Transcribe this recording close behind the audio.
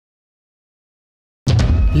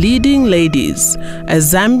Leading Ladies, a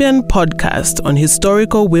Zambian podcast on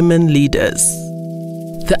historical women leaders.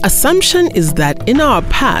 The assumption is that in our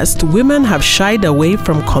past, women have shied away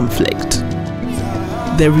from conflict.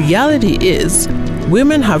 The reality is,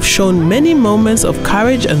 women have shown many moments of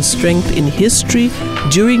courage and strength in history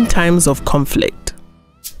during times of conflict.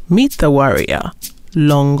 Meet the warrior,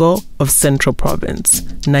 Loongo of Central Province,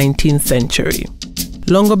 19th century.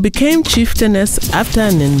 Loongo became chieftainess after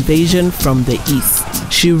an invasion from the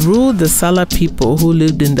east. She ruled the Sala people who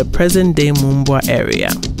lived in the present-day Mumbwa area.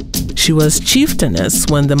 She was chieftainess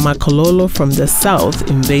when the Makololo from the south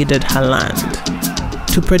invaded her land.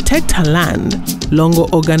 To protect her land,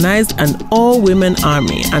 Loongo organized an all-women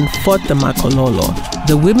army and fought the Makololo.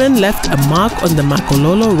 The women left a mark on the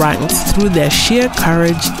Makololo ranks through their sheer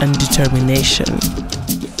courage and determination.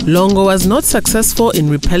 Loongo was not successful in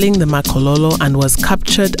repelling the Makololo and was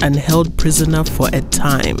captured and held prisoner for a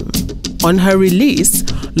time. On her release,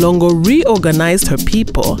 Loongo reorganized her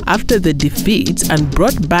people after the defeat and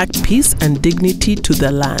brought back peace and dignity to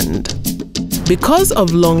the land. Because of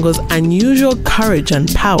Loongo's unusual courage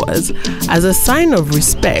and powers, as a sign of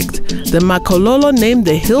respect, the Makololo named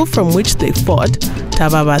the hill from which they fought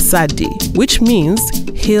Tababasadi, which means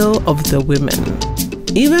Hill of the Women.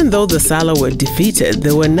 Even though the Sala were defeated,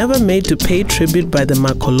 they were never made to pay tribute by the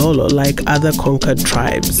Makololo like other conquered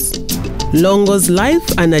tribes. Loongo's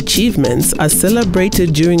life and achievements are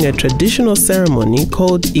celebrated during a traditional ceremony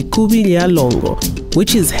called Ikubi lya Loongo,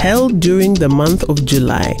 which is held during the month of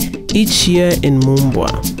July each year in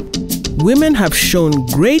Mumbwa. Women have shown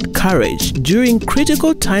great courage during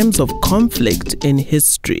critical times of conflict in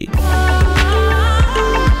history.